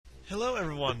Hello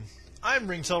everyone, I'm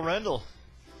RingtailRANTL,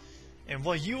 and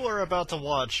what you are about to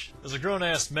watch is a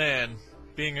grown-ass man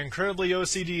being incredibly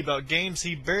OCD about games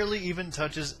he barely even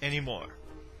touches anymore.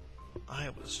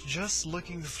 I was just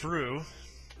looking through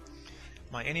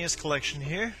my NES collection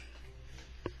here,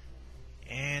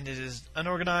 and it is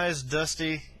unorganized,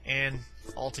 dusty, and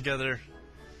altogether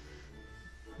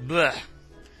bleh.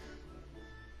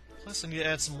 Plus I need to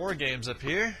add some more games up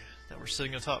here that were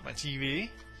sitting atop my TV.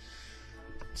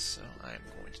 So I'm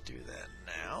going to do that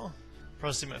now.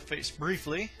 Pressing my face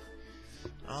briefly.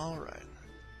 Alright.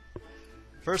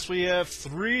 First we have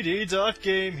 3D Dot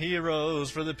Game Heroes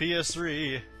for the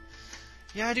PS3.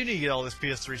 Yeah, I do need to get all this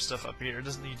PS3 stuff up here. It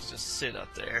doesn't need to just sit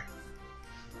up there.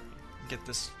 Get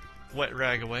this wet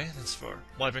rag away. That's for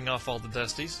wiping off all the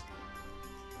dusties.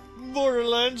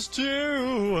 Borderlands 2!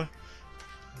 Alright.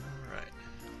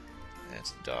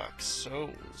 That's Dark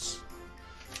Souls.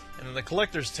 And then the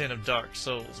collector's tin of Dark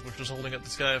Souls, which was holding up the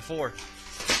Sky of 4.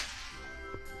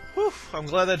 Whew, I'm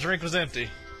glad that drink was empty.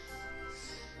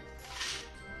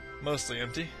 Mostly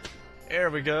empty. There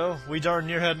we go. We darn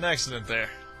near had an accident there.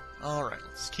 Alright,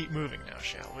 let's keep moving now,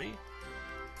 shall we?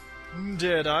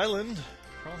 Dead Island.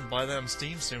 Probably buy that on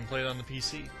Steam soon, play it on the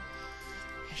PC.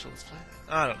 Actually, let's play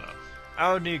that. I don't know.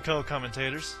 I would need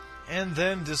co-commentators. And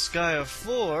then the Sky of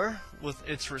 4, with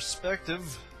its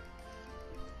respective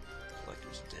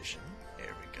Collector's Edition.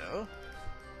 There we go.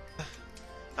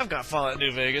 I've got Fallout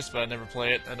New Vegas, but I never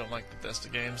play it. I don't like Bethesda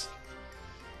games.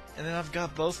 And then I've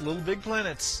got both Little Big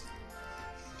Planets.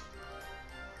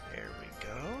 There we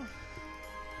go.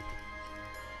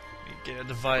 Let me get a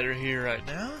divider here right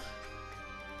now.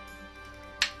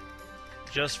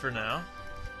 Just for now.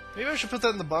 Maybe I should put that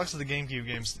in the box of the GameCube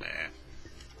games. Nah.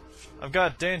 I've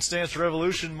got Dance Dance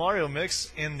Revolution Mario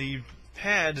Mix, and the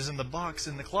pad is in the box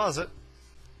in the closet.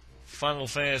 Final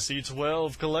Fantasy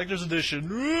XII Collector's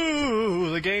Edition. Ooh,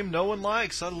 the game no one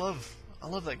likes. I love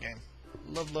that game.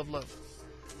 Love.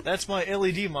 That's my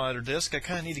LED monitor disc. I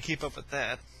kind of need to keep up with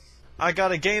that. I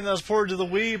got a game that was ported to the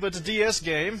Wii, but it's a DS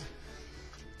game.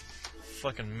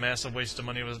 Fucking massive waste of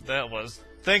money that was.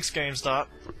 Thanks, GameStop.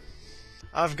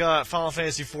 I've got Final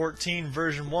Fantasy XIV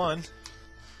version 1.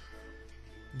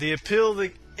 The appeal,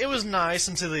 it was nice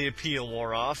until the appeal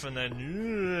wore off, and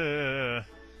then...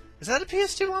 Is that a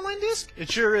PS2 online disc?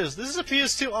 It sure is. This is a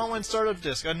PS2 online startup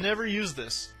disc. I never used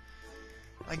this.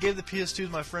 I gave the PS2 to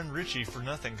my friend Richie for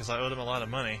nothing because I owed him a lot of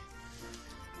money.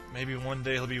 Maybe one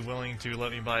day he'll be willing to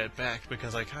let me buy it back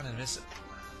because I kind of miss it.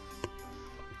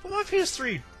 But my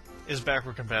PS3 is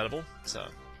backward compatible, so...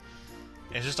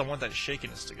 It's just I want that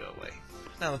shakiness to go away.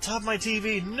 Now the top of my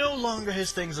TV no longer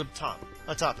has things up top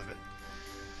of it.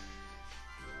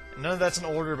 None of that's in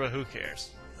order, but who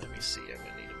cares? Let me see, I'm going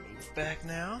to need to move back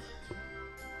now.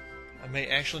 I may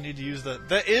actually need to use the...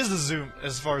 That is the zoom,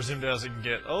 as far as zoomed out as I can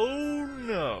get. Oh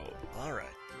no! Alright.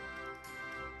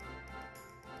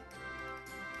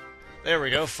 There we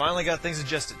go, finally got things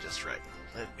adjusted just right.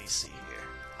 Let me see here.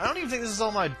 I don't even think this is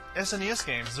all my SNES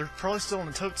games. They're probably still in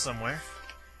the tote somewhere.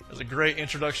 There's a great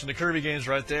introduction to Kirby games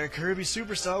right there. Kirby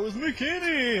Superstar with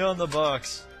McKinney on the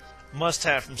box. Must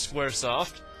have from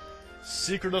Squaresoft.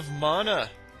 Secret of Mana.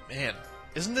 Man,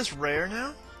 isn't this rare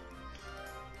now?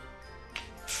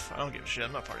 I don't give a shit,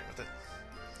 I'm not partying with it.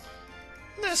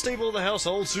 And that staple of the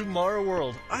household, Super Mario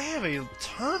World. I have a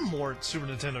ton more Super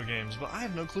Nintendo games, but I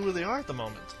have no clue where they are at the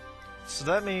moment. So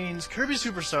that means Kirby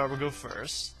Superstar will go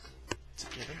first. That's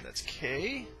a given, that's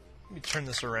K. Let me turn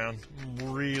this around.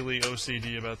 I'm really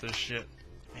OCD about this shit.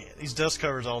 Man, these dust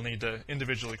covers all need to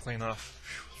individually clean off.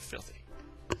 Whew, filthy.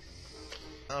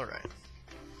 Alright.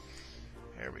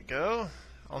 There we go.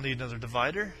 I'll need another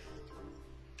divider.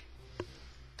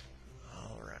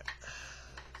 Alright.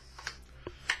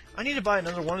 I need to buy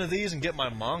another one of these and get my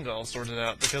manga all sorted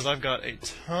out, because I've got a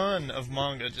ton of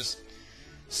manga just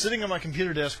sitting on my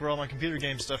computer desk where all my computer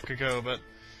game stuff could go, but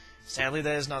sadly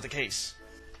that is not the case.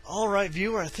 Alright,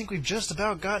 viewer, I think we've just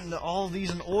about gotten to all of these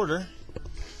in order.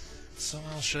 So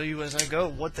I'll show you as I go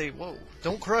what they... Whoa.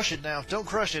 Don't crush it now. Don't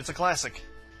crush it. It's a classic.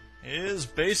 Is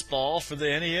baseball for the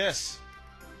NES.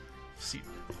 See,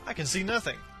 I can see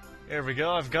nothing. There we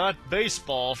go. I've got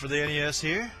baseball for the NES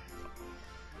here.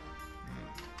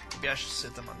 Maybe I should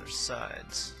set them on their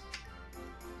sides.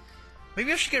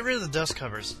 Maybe I should get rid of the dust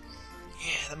covers.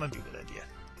 Yeah, that might be a good idea.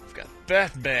 I've got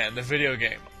Batman, the video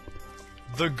game.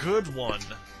 The good one.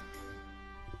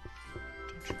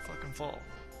 Don't you fucking fall.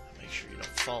 Make sure you don't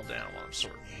fall down while I'm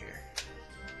sorting you here.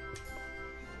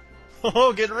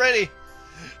 Oh, get ready!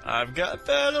 I've got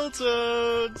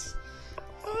Battletoads!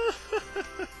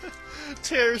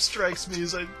 Terror strikes me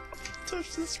as I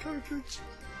touch this cartridge.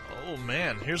 Oh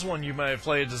man, here's one you might have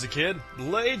played as a kid.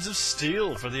 Blades of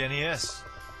Steel for the NES.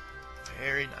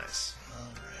 Very nice.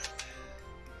 Alright.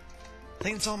 I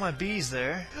think that's all my B's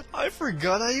there. I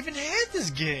forgot I even had this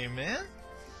game, man.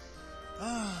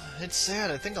 It's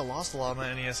sad. I think I lost a lot of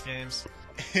my NES games.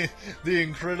 The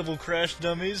Incredible Crash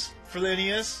Dummies for the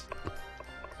NES.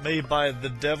 Made by the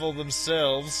devil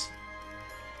themselves.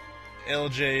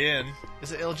 LJN.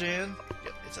 Is it LJN?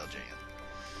 Yep, it's LJN.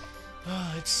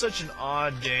 It's such an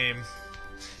odd game.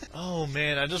 Oh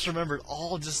man, I just remembered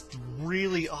all just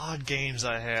really odd games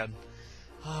I had.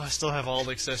 I still have all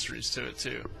the accessories to it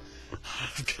too.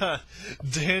 I've got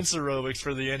Dance Aerobics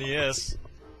for the NES.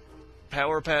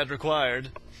 Power pad required.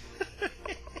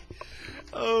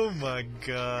 Oh my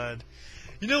god.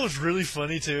 You know what's really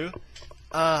funny too?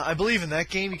 I believe in that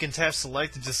game you can tap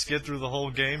select to just skip through the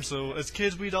whole game, so as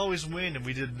kids we'd always win and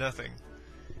we did nothing.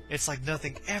 It's like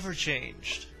nothing ever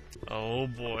changed. Oh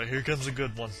boy, here comes a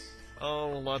good one.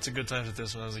 Oh, lots of good times with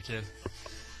this when I was a kid.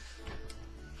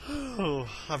 Oh,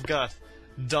 I've got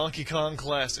Donkey Kong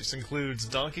Classics. Includes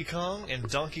Donkey Kong and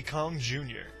Donkey Kong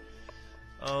Jr.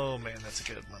 Oh man, that's a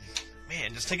good one.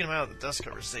 Man, just taking them out of the dust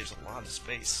cover saves a lot of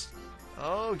space.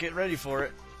 Oh, get ready for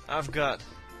it. I've got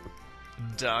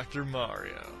Dr.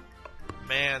 Mario.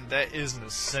 Man, that is an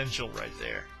essential right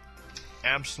there.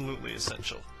 Absolutely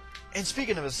essential. And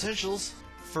speaking of essentials,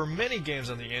 for many games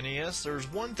on the NES, there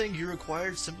was one thing you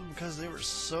required simply because they were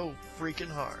so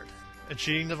freaking hard. A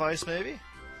cheating device, maybe?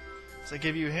 Does that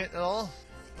give you a hint at all?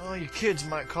 Oh, you kids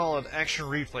might call it Action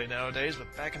Replay nowadays,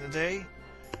 but back in the day,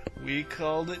 we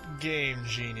called it Game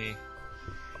Genie.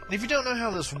 And if you don't know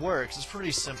how this works, it's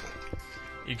pretty simple.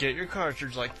 You get your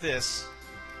cartridge like this,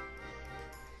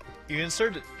 you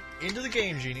insert it into the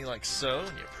Game Genie like so,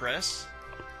 and you press,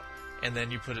 and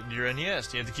then you put it into your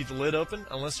NES. You have to keep the lid open,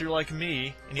 unless you're like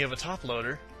me, and you have a top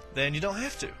loader, then you don't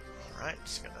have to. Alright,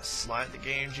 just gonna slide the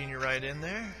Game Genie right in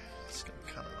there. It's gonna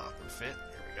kind of awkward fit.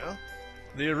 There we go.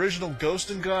 The original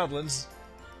Ghost and Goblins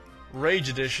Rage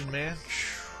Edition, man.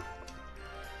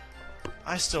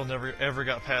 I still never ever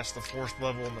got past the 4th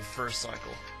level in the first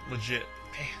cycle. Legit.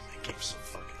 Man, that game's so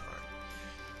fucking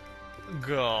hard.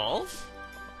 Golf.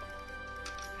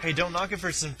 Hey, don't knock it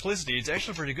for simplicity. It's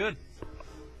actually pretty good.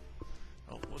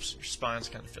 Oh, whoops. Your spine's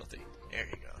kind of filthy. There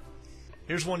you go.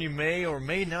 Here's one you may or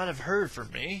may not have heard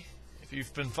from me. If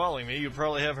you've been following me, you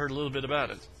probably have heard a little bit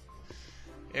about it.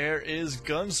 There is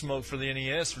Gunsmoke for the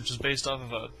NES, which is based off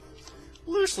of a...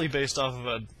 loosely based off of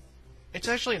a... It's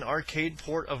actually an arcade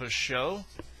port of a show.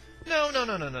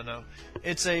 No.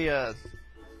 It's a,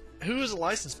 who is it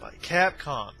licensed by?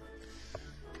 Capcom.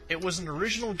 It was an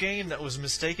original game that was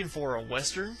mistaken for a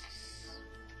Western,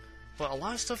 but a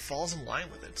lot of stuff falls in line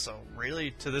with it, so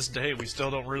really, to this day, we still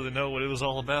don't really know what it was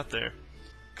all about there.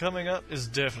 Coming up is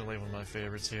definitely one of my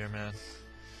favorites here, man.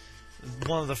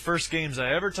 One of the first games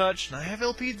I ever touched, and I have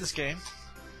LP'd this game.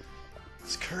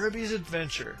 It's Kirby's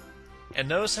Adventure. And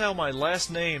notice how my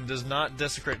last name does not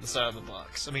desecrate the side of the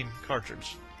box. I mean,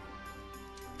 cartridge.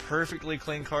 Perfectly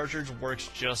clean cartridge works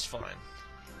just fine.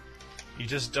 You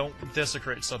just don't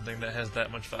desecrate something that has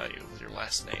that much value with your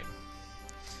last name.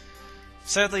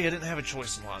 Sadly, I didn't have a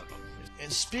choice in a lot of them.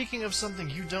 And speaking of something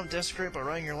you don't desecrate by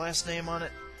writing your last name on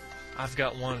it, I've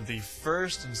got one of the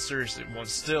first, and seriously,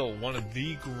 still one of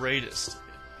the greatest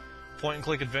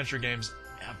point-and-click adventure games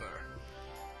ever.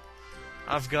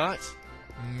 I've got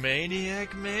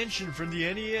Maniac Mansion from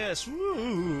the NES.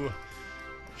 Woo!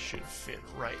 Should fit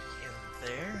right in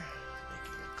there.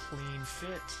 Making a clean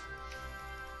fit.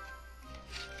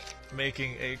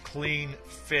 Making a clean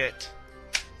fit.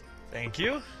 Thank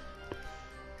you.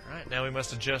 Alright, now we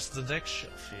must adjust the next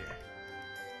shelf here.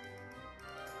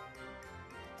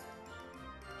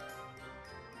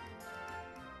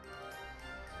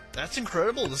 That's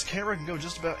incredible. This camera can go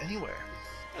just about anywhere.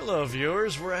 Hello,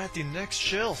 viewers. We're at the next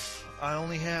shelf. I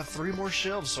only have 3 more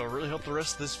shelves, so I really hope the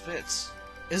rest of this fits.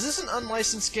 Is this an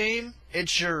unlicensed game? It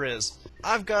sure is.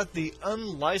 I've got the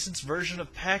unlicensed version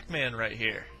of Pac-Man right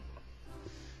here.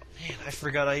 Man, I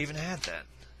forgot I even had that.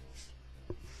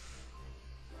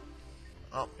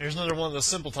 Oh, here's another one of the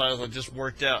simple titles I just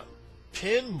worked out.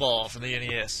 Pinball for the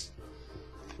NES.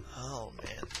 Oh,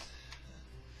 man.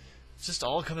 It's just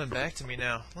all coming back to me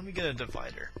now. Let me get a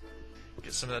divider.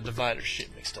 Get some of that divider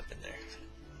shit mixed up in there.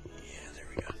 Yeah, there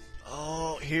we go.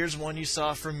 Oh, here's one you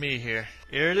saw from me here.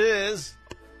 Here it is.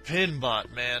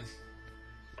 Pinbot, man.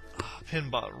 Oh,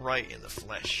 Pinbot right in the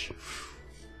flesh.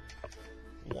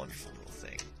 Wonderful little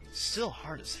thing. Still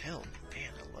hard as hell. Man,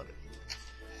 I love it.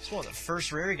 It's one of the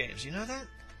first rare games. You know that?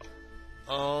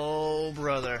 Oh,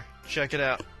 brother. Check it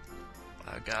out.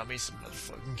 I got me some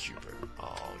motherfucking Cubert.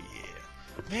 Oh,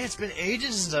 yeah. Man, it's been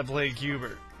ages since I played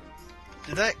Cubert.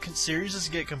 Did that series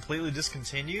just get completely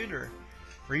discontinued or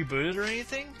rebooted or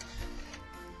anything?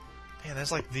 Man,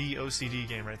 that's like the OCD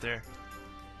game right there.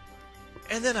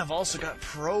 And then I've also got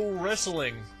Pro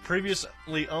Wrestling,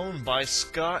 previously owned by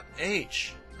Scott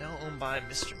H. Now owned by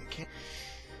Mr. McKin.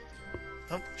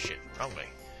 Oh, shit, wrong way.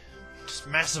 Just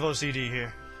massive OCD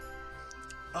here.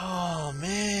 Oh,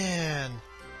 man.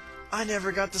 I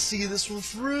never got to see this one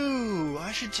through.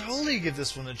 I should totally give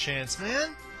this one a chance,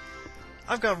 man.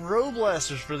 I've got Road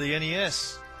Blasters for the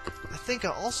NES. I think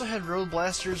I also had Road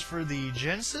Blasters for the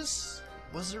Genesis.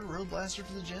 Was there a Road Blaster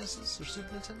for the Genesis or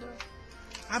Super Nintendo?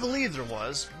 I believe there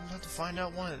was. We'll have to find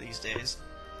out one of these days.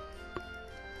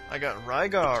 I got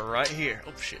Rygar right here.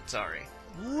 Oh shit, sorry.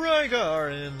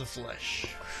 Rygar in the flesh.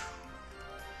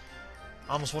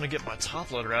 I almost want to get my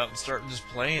top loader out and start just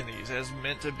playing these as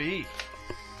meant to be.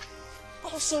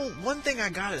 Also, one thing I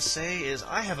gotta say is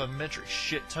I have a metric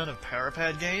shit ton of Power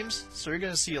Pad games, so you're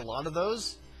gonna see a lot of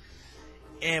those.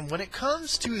 And when it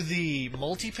comes to the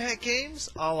multi-pack games,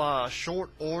 a la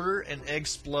Short Order and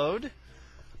Explode,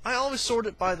 I always sort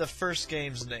it by the first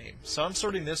game's name. So I'm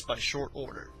sorting this by Short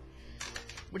Order,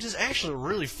 which is actually a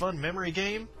really fun memory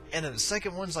game. And then the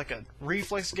second one's like a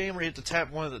reflex game where you have to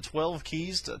tap one of the 12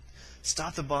 keys to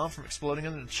stop the bomb from exploding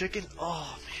under the chicken.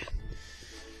 Oh, man.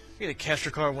 I'm gonna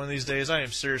capture card one of these days. I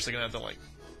am seriously gonna have to, like,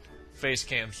 face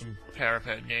cam some Power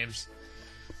Pad games.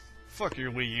 Fuck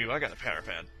your Wii U, I got a Power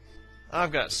Pad.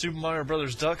 I've got Super Mario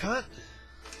Bros. Duck Hunt.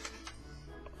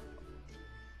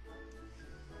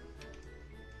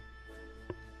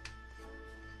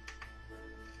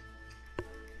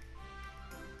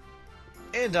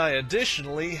 And I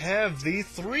additionally have the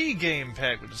 3-game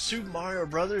pack, which is Super Mario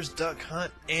Bros. Duck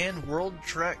Hunt and World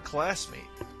Track Class Meet.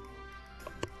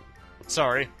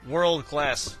 Sorry, World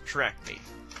Class Track Meet.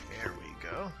 There we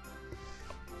go.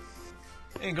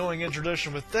 And going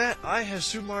introduction with that, I have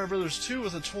Super Mario Bros. 2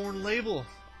 with a torn label.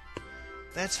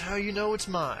 That's how you know it's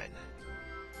mine.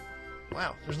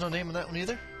 Wow, there's no name on that one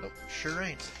either? Nope, sure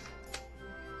ain't.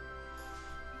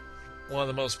 One of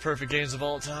the most perfect games of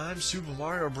all time, Super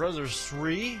Mario Bros.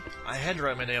 3. I had to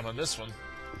write my name on this one.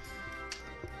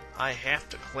 I have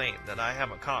to claim that I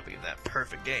have a copy of that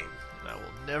perfect game, and I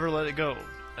will never let it go,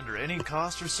 under any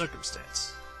cost or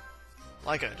circumstance.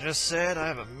 Like I just said, I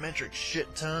have a metric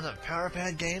shit ton of Power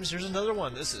Pad games. Here's another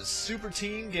one. This is Super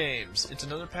Team Games. It's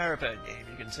another Power Pad game.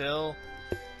 You can tell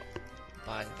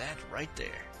by that right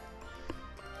there.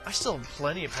 I still have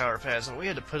plenty of Power Pads, but we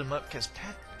had to put them up because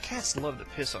cats love to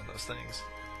piss on those things.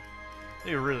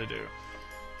 They really do.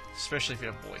 Especially if you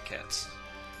have boy cats.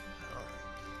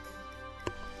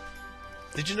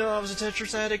 Did you know I was a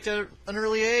Tetris addict at an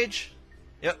early age?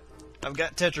 Yep. I've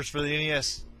got Tetris for the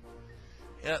NES.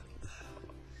 Yep.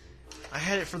 I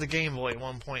had it for the Game Boy at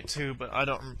one point too, but I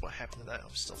don't remember what happened to that.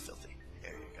 I'm still filthy.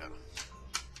 There you go.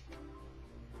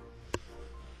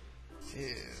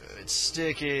 Ew, it's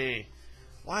sticky.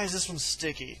 Why is this one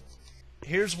sticky?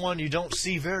 Here's one you don't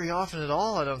see very often at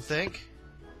all, I don't think.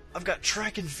 I've got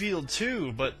Track and Field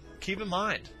 2, but keep in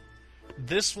mind,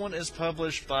 this one is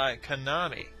published by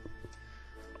Konami.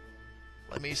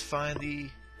 Let me find the...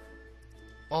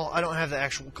 Well, I don't have the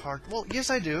actual card. Well, yes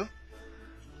I do.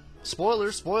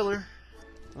 Spoiler, spoiler.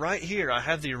 Right here, I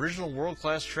have the original World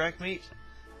Class Track Meet.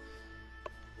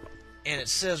 And it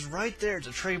says right there it's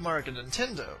a trademark of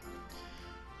Nintendo.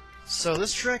 So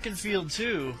this Track and Field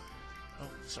 2... Oh,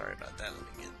 sorry about that. Let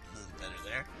me get a little better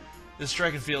there. This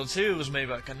Track and Field 2 was made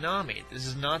by Konami. This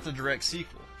is not the direct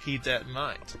sequel. Keep that in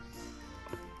mind.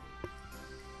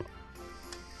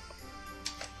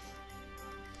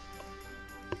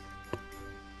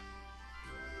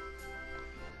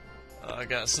 I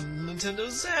got some Nintendo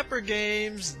Zapper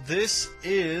games. This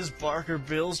is Barker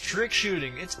Bill's Trick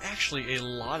Shooting. It's actually a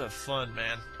lot of fun,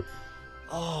 man.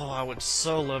 Oh, I would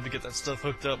so love to get that stuff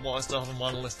hooked up while I still have a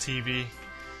monolith TV.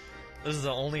 This is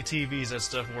the only TVs that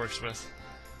stuff works with.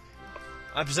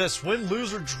 I possess Win,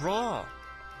 Lose, or Draw,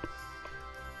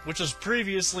 which was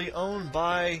previously owned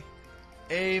by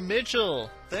A.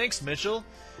 Mitchell. Thanks, Mitchell.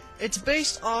 It's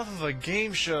based off of a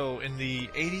game show in the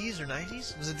 80s or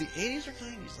 90s? Was it the 80s or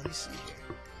 90s? Let me see here.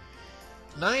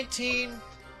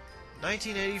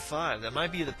 1985. That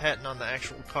might be the patent on the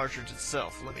actual cartridge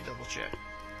itself. Let me double check.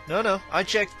 No, I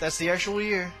checked. That's the actual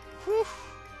year. Whew.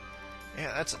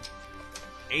 Yeah, that's a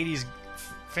 80s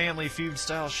Family Feud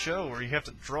style show where you have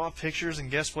to draw pictures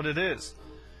and guess what it is.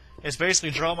 It's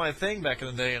basically Draw My Thing back in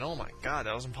the day, and oh my god,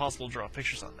 that was impossible to draw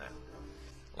pictures on that.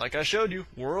 Like I showed you,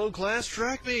 World Class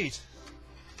Track Meet.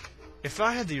 If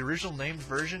I had the original named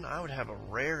version, I would have a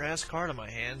rare-ass card in my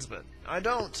hands, but I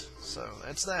don't, so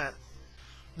that's that.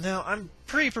 Now, I'm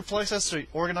pretty perplexed as to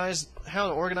how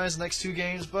to organize the next two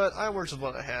games, but I worked with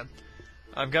what I had.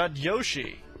 I've got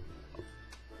Yoshi.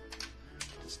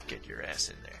 Just get your ass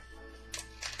in there.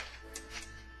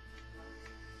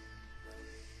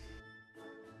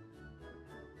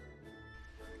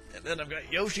 And then I've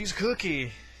got Yoshi's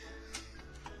Cookie.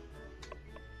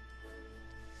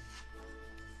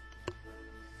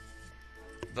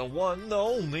 The one, the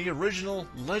only, original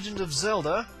Legend of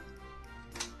Zelda.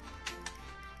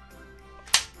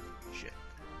 Shit.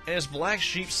 And its Black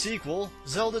Sheep sequel,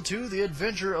 Zelda 2: The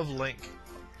Adventure of Link.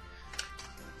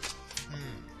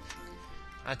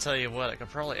 I tell you what, I could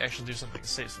probably actually do something to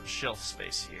save some shelf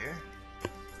space here.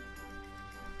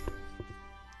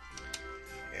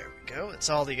 There we go, it's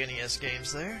all the NES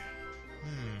games there.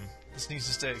 This needs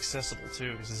to stay accessible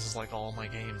too, because this is like all my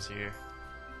games here.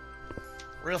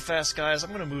 Real fast, guys, I'm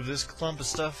going to move this clump of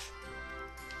stuff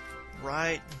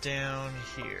right down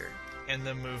here, and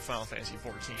then move Final Fantasy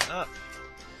XIV up.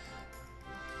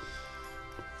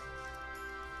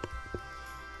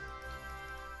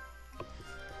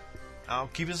 I'll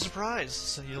keep it a surprise,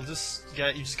 so you just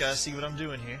gotta see what I'm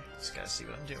doing here. Just gotta see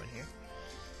what I'm doing here.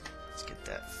 Let's get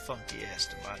that funky ass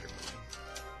divider moving.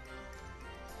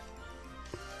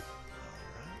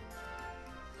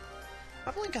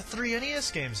 I've only got 3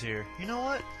 NES games here. You know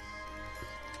what?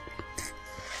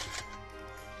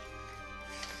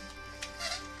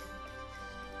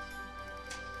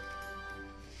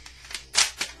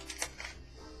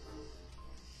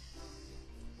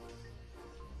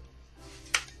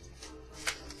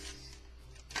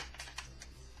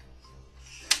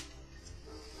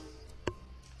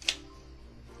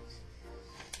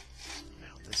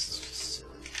 Now this is just silly.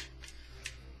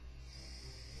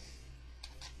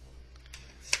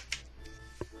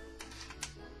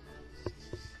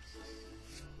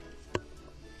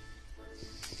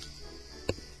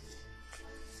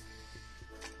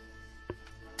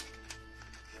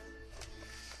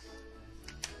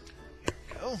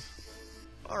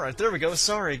 Alright, there we go.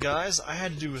 Sorry guys, I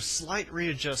had to do a slight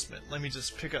readjustment. Let me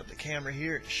just pick up the camera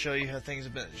here and show you how things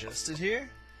have been adjusted here.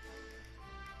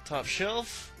 Top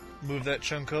shelf, move that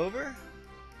chunk over.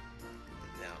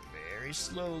 Down very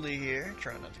slowly here,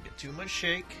 try not to get too much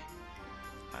shake.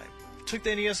 I took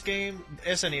the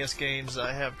SNES games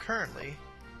I have currently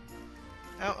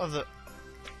out of the...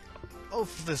 Oh,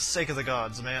 for the sake of the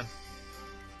gods, man.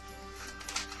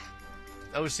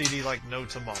 OCD like no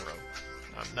tomorrow.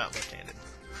 I'm not left-handed.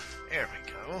 There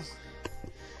we go.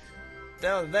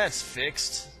 Now that's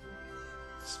fixed.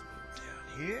 Let's move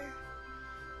down here.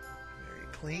 Very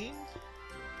clean.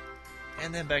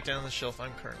 And then back down on the shelf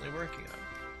I'm currently working on.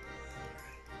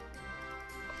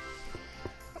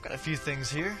 I've got a few things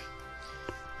here.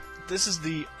 This is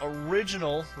the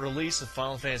original release of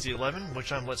Final Fantasy XI,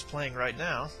 which I'm Let's Playing right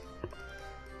now.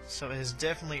 So it has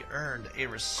definitely earned a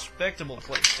respectable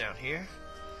place down here.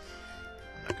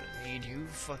 I'm not gonna need you.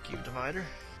 Fuck you, divider.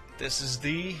 This is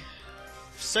the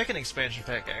second expansion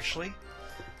pack, actually,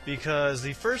 because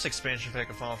the first expansion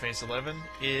pack of Final Fantasy XI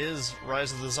is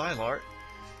Rise of the Xylart,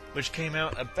 which came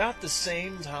out about the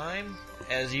same time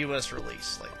as US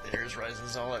release. Like, there's Rise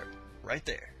of the Xylart right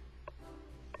there.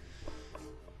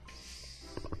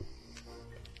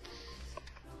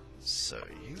 So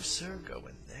you, sir, go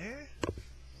in there.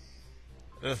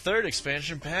 The third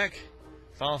expansion pack,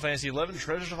 Final Fantasy XI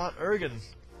Treasures of Hot Urgen.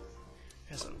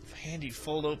 Has a handy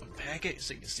fold-open packet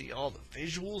so you can see all the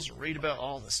visuals and read about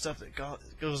all the stuff that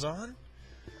goes on.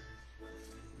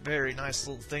 Very nice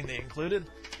little thing they included.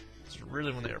 It's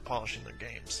really when they were polishing their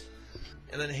games.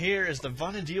 And then here is the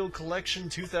Vanadil Collection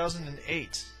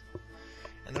 2008.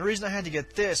 And the reason I had to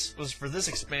get this was for this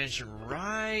expansion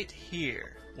right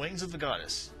here, Wings of the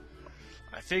Goddess.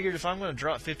 I figured if I'm going to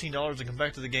drop $15 and come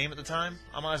back to the game at the time,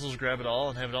 I might as well just grab it all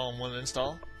and have it all in one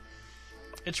install.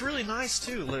 It's really nice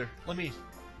too. Let me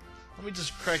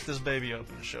just crack this baby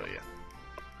open to show you.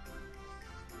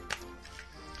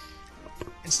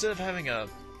 Instead of having a...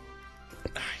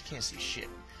 I can't see shit.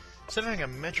 Instead of having a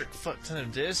metric fuck ton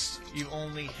of discs, you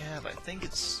only have, I think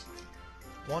it's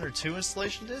 1 or 2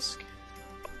 installation discs?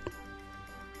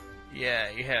 Yeah,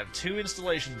 you have 2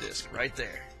 installation discs right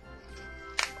there.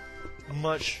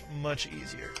 Much, much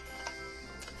easier.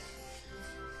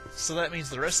 So that means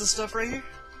the rest of the stuff right here,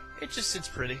 it just sits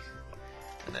pretty.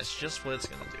 And that's just what it's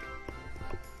gonna do.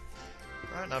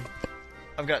 Alright,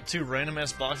 I've got 2 random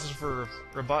ass boxes for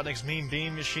Robotnik's Mean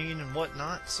Beam Machine and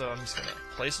whatnot, so I'm just gonna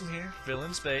place them here, fill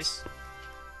in space.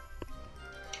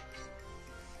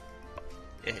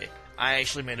 I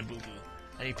actually made a boo-boo.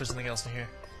 I need to put something else in here.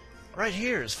 Right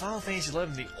here is Final Fantasy XI,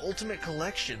 the Ultimate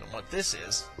Collection, and what this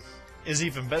is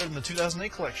even better than the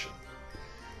 2008 collection.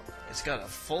 It's got a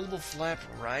foldable flap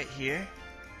right here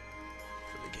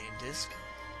for the game disc.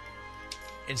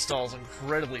 Installs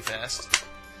incredibly fast.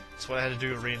 That's why I had to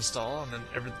do a reinstall, and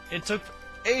then it took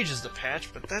ages to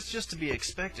patch, but that's just to be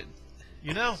expected.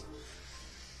 You know?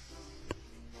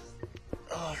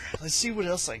 Alright, let's see what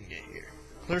else I can get here.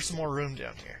 Clear some more room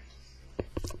down here.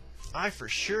 I for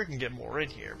sure can get more in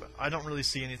here, but I don't really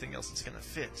see anything else that's gonna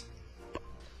fit.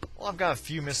 Well, I've got a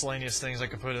few miscellaneous things I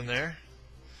could put in there.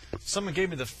 Someone gave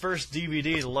me the first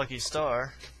DVD to Lucky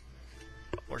Star.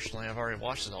 Fortunately, I've already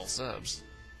watched it all subs.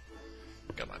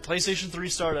 Got my PlayStation 3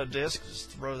 startup disc.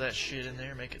 Just throw that shit in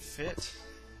there, make it fit.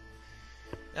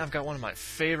 Now I've got one of my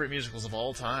favorite musicals of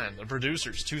all time, The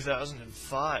Producers,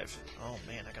 2005. Oh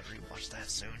man, I gotta rewatch that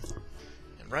soon.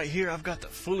 And right here I've got the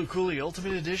Fulukuli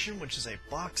Ultimate Edition, which is a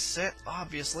box set,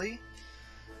 obviously.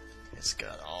 It's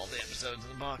got all the episodes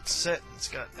in the box set, and it's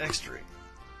got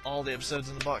all the episodes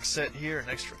in the box set here, and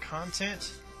extra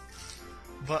content.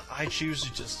 But I choose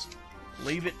to just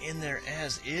leave it in there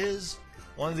as is.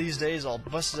 One of these days I'll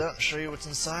bust it out and show you what's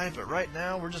inside, but right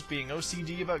now we're just being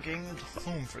OCD about getting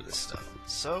home for this stuff.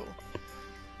 So,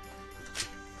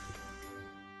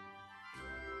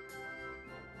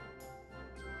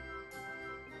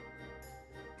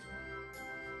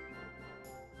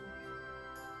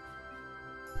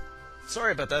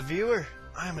 sorry about that, viewer.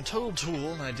 I am a total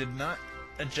tool and I did not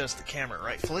adjust the camera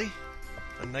rightfully.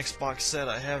 The next box set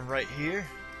I have right here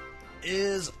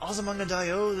is Azumanga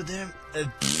Daioh,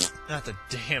 not the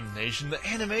damnation, the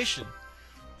animation.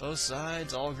 Both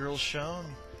sides, all girls shown,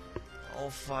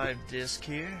 all 5 discs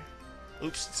here.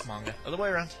 Oops, it's manga. Other way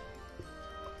around.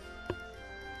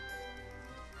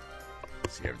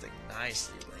 See everything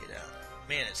nicely laid out.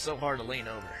 Man, it's so hard to lean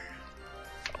over.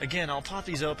 Again, I'll pop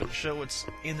these open to show what's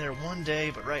in there one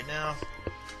day, but right now,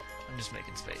 I'm just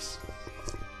making space.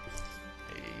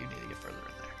 Hey, you need to get further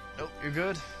in there. Nope, you're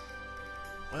good.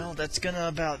 Well, that's gonna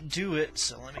about do it,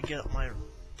 so let me get my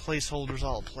placeholders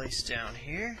all placed down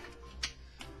here.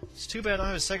 It's too bad I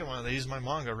have a second one of these. My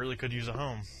manga really could use a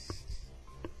home.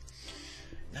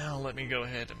 Now let me go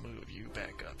ahead and move you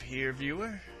back up here,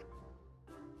 viewer.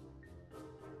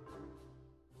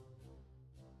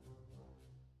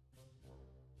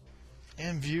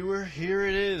 And viewer, here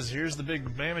it is. Here's the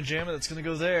big mamma jamma that's gonna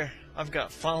go there. I've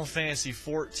got Final Fantasy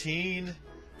XIV.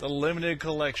 The limited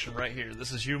collection right here.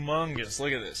 This is humongous.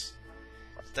 Look at this.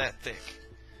 It's that thick.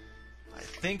 I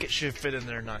think it should fit in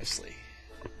there nicely.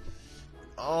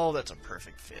 Oh, that's a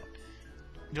perfect fit.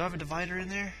 Do I have a divider in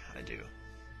there? I do.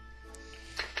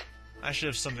 I should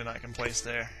have something I can place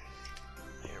there.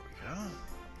 There we go.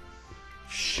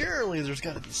 Surely there's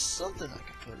got to be something I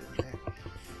can put in there.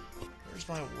 Where's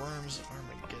my Worms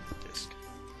Armageddon disc?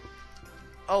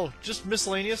 Oh, just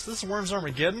miscellaneous? This is Worms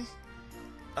Armageddon?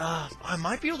 I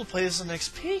might be able to play this in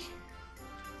XP.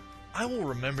 I will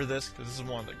remember this because this is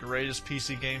one of the greatest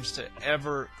PC games to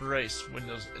ever grace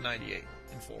Windows 98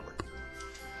 and forward.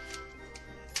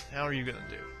 How are you gonna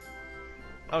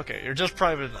do? Okay, you're just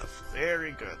private enough.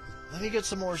 Very good. Let me get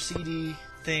some more CD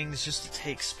things just to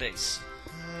take space.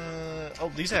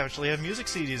 Oh, these actually have music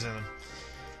CDs in them.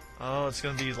 Oh, it's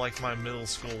gonna be like my middle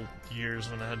school years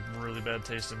when I had really bad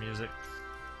taste in music.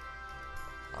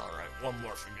 Alright, one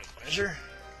more for good measure.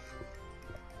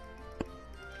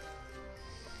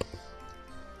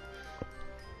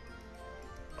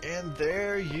 And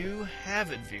there you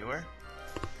have it, viewer.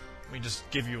 Let me just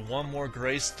give you one more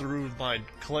grace through my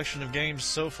collection of games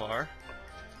so far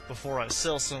before I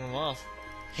sell some of them off.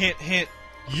 Hint, hint,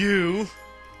 you!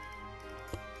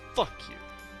 Fuck you.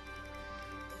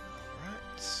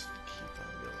 Alright, keep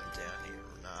on going down here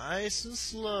nice and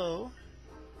slow.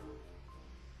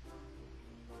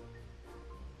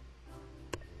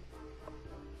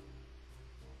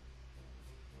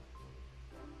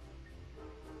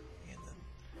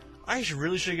 I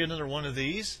really should get another one of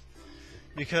these,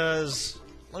 because,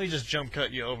 let me just jump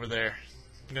cut you over there.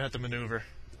 I'm gonna have to maneuver.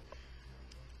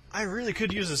 I really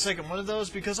could use a second one of those,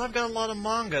 because I've got a lot of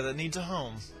manga that needs a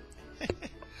home.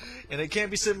 And it can't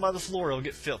be sitting by the floor, it'll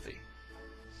get filthy.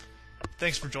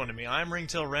 Thanks for joining me. I'm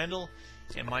RingtailRANTL,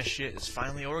 and my shit is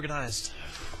finally organized.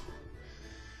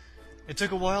 It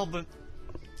took a while, but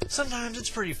sometimes it's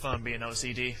pretty fun being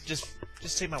OCD. Just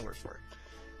take my word for it.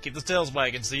 Keep the tails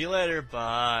wagging. See you later.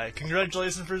 Bye.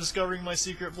 Congratulations for discovering my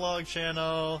secret vlog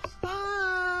channel. Bye.